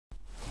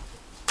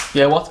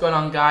Yo, what's going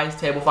on, guys?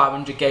 Table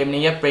 500 Gaming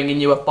here, bringing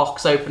you a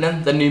box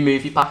opening, the new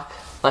movie pack.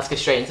 Let's get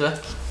straight into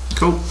it.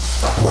 Cool.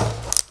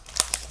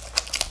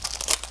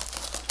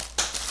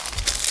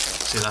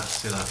 See that?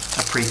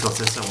 I pre-cut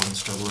this, I wasn't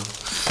struggling.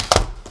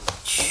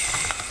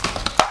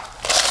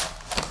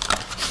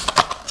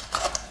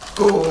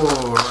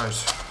 Oh, right.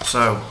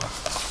 So,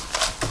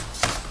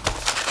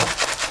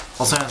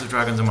 alternative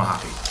dragons and what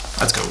have you.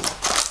 Let's go.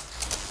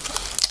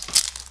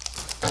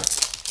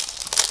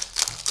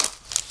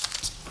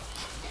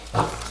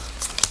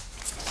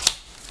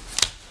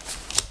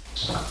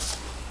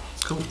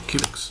 Cool,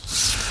 cubics.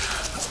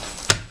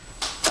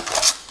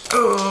 The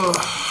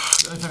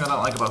only thing I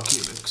don't like about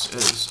cubics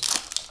is,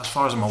 as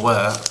far as I'm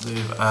aware,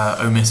 they've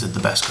omitted the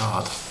best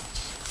card.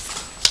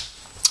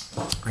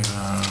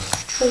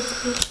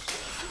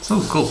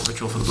 Oh, cool,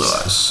 Ritual for the Blue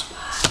Eyes.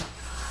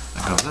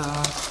 There goes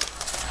that.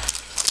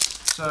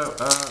 So,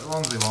 the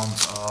ones we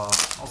want are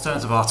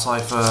Alternative Art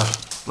Cipher,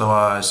 Blue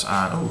Eyes,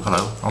 and oh,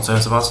 hello,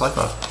 Alternative Art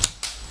Cipher.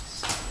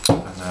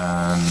 And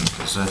then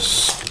there's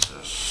this.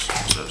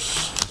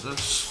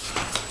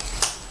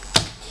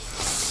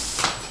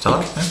 Is that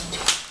right?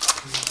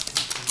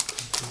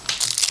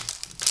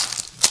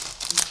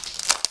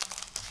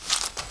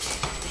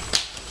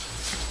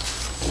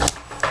 Yeah.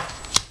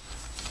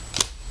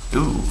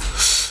 Ooh,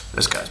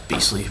 this guy's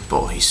beastly,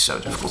 but he's so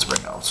difficult to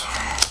bring out.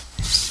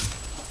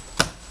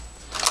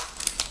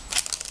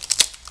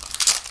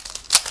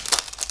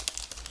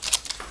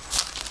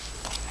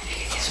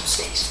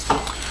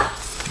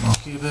 More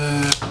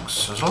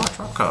cubics. There's a lot of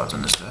trap cards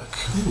in this deck.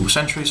 Ooh,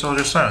 Century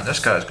Soldier Stone. This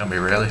guy's going to be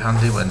really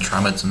handy when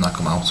Tramids and that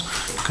come out.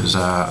 Because,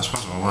 as far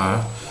as I'm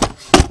aware,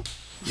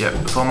 yeah,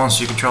 before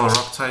monster you control a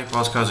rock type,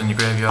 whilst cards in your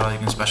graveyard, you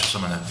can special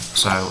summon it.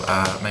 So,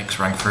 it makes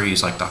rank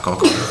 3s like that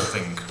Gorgon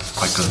thing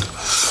quite good.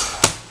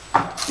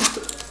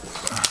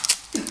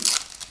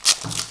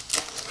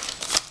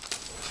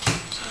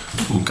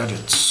 Ooh,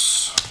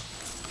 gadgets.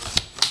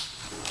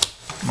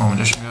 More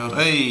Magician Guild.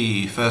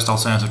 Hey, first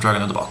alternative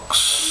dragon in the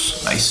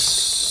box. Nice.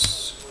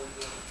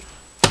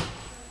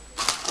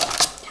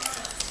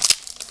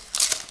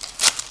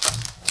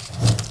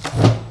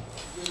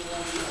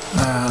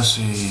 Let's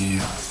see.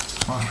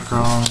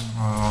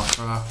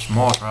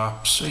 More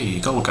traps. Hey,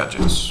 gold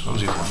gadgets. What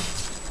was he for?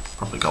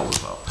 Probably gold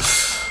as well.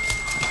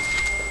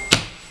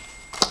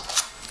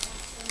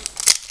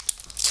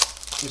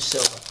 It's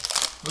silver.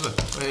 Was it?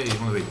 Hey,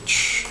 one of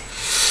each.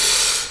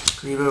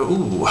 Grievo.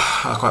 Ooh,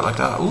 I quite like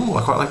that. Ooh,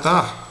 I quite like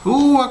that.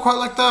 Ooh, I quite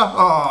like that.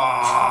 Oh,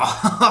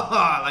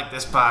 I like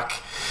this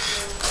pack.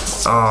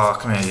 Oh,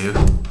 come here, you.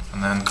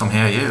 And then come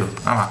here, you.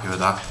 I'm happy with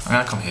that. I'm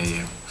gonna come here,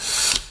 you.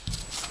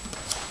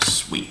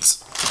 Sweet.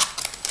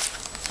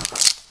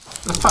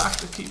 The pack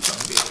that keeps on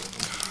giving.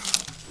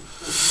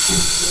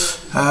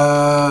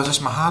 Is this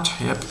my hat?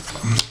 Yep.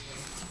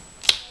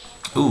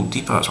 Ooh,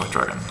 Deep Earth's White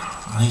Dragon.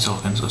 I need to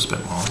look into this a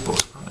bit more,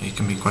 but he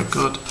can be quite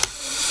good.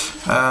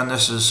 And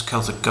this is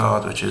Celtic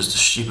Guard, which is the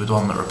stupid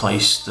one that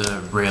replaced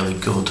the really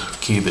good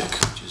cubic,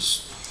 which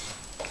is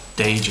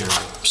Danger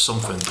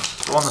something.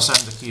 The one that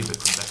sends a cubic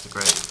from deck to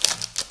grave.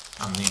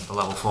 And the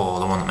level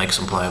 4, the one that makes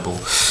them playable.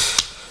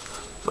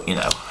 But you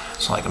know,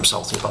 it's not like I'm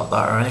salty about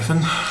that or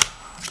anything.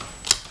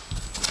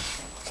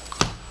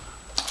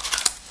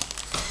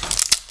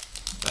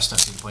 Best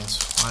 15 points.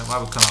 Why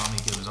would Konami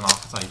give us an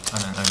archetype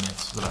and then own it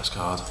for the best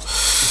card?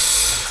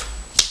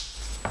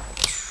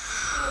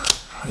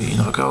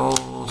 Another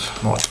gold,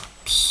 more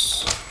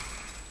traps.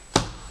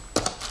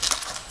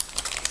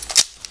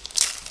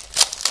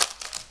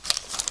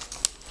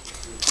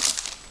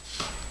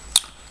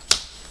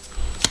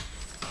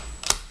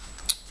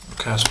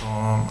 Chaos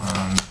Form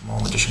and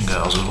more Magician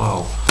Girls as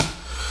well.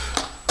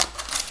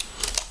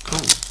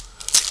 Cool.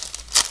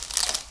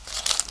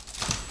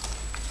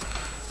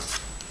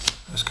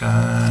 This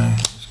guy,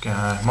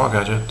 more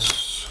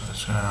gadgets.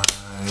 This guy,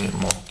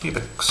 more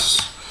cubics.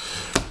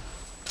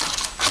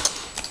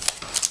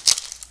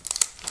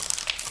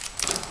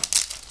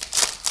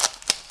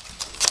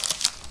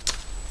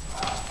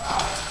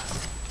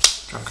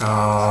 Trap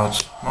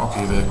cards, more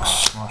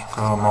cubics,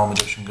 more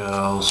Magician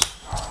Girls,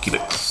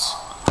 cubics.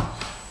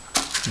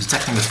 I'm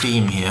detecting a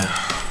theme here.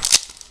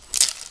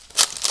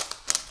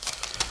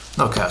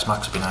 No Chaos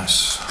Max would be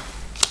nice.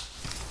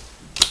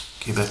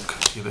 Cubic,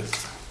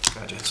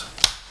 gadget,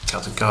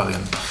 Celtic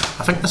Guardian.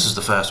 I think this is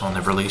the first one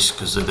they've released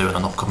because they're doing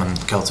an upcoming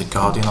Celtic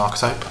Guardian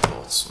archetype,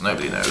 but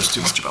nobody knows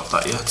too much about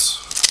that yet.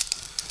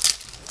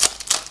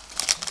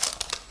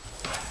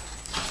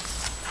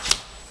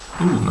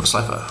 Ooh, no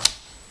Cipher.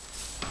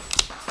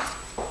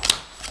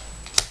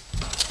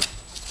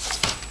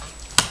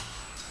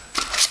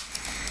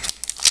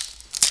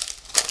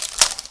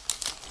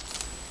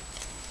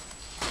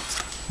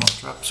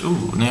 Traps.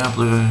 Ooh, Neo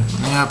Blue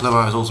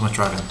Eyes Ultimate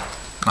Dragon.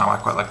 Now I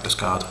quite like this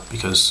card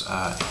because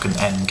it can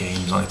end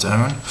games on its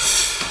own,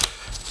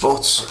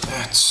 but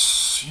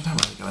it's, you don't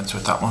really go into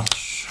it that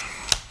much.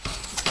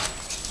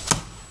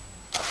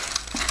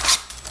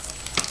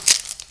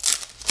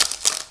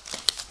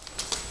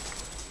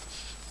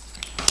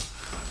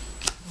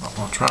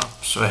 More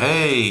traps. So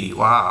hey,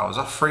 wow, is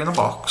that 3 in a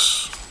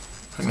box?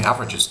 think the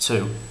average is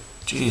 2.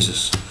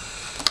 Jesus.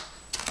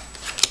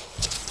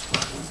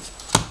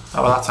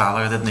 Oh well, that's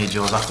Tyler, I didn't need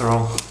yours after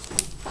all.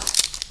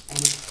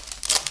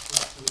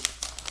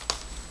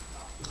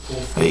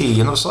 Hey,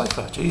 another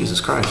cipher. Jesus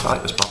Christ, I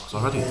like this box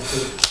already.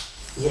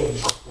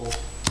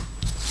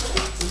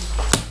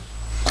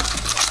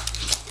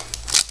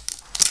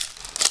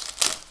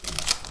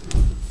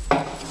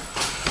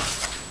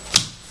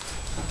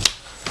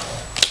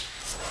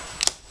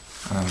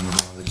 And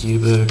the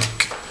cubic.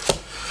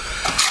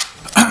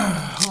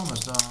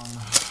 Almost done.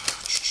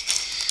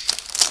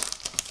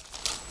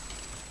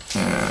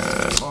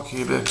 More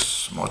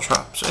cubics, more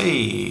traps.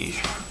 Hey!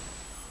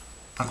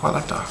 I quite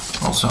like that.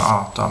 Also,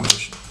 Dark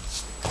Magician.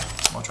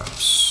 More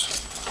traps.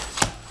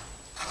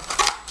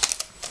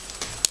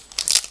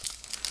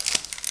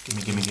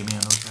 Gimme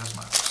another Chaos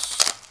Max.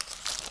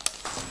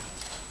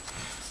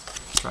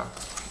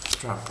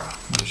 Trap,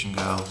 Magician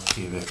Girl,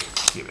 cubic.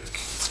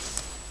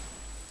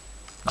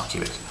 Not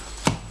cubic.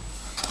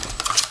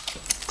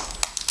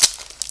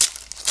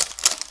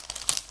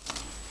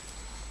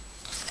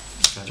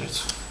 Gadget,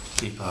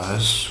 Deep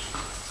Eyes,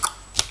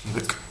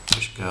 cubic,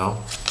 Magician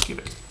Girl,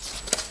 cubic.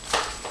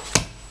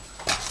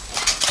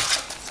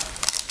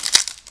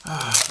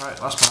 Right,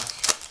 last pack.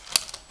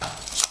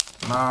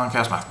 Come on,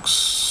 Chaos Max.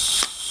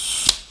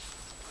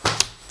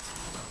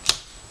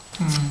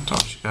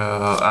 Magician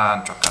Girl,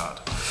 and Trap Card.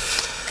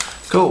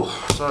 Cool,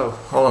 so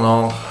all in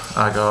all,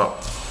 I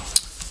got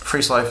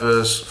 3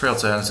 Sliffers, 3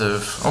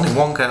 Alternative, only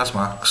 1 Chaos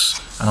Max,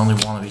 and only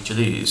 1 of each of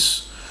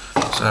these.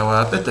 So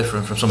a bit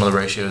different from some of the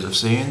ratios I've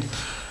seen.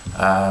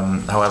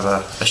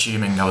 However,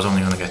 assuming I was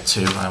only going to get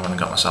 2, I went and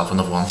got myself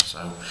another one.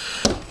 So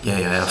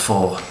yeah,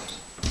 4.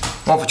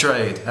 1 for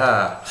trade.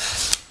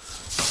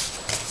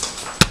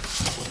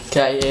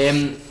 Okay,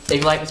 if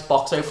you like this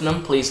box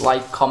opening, please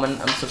like,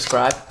 comment and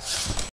subscribe.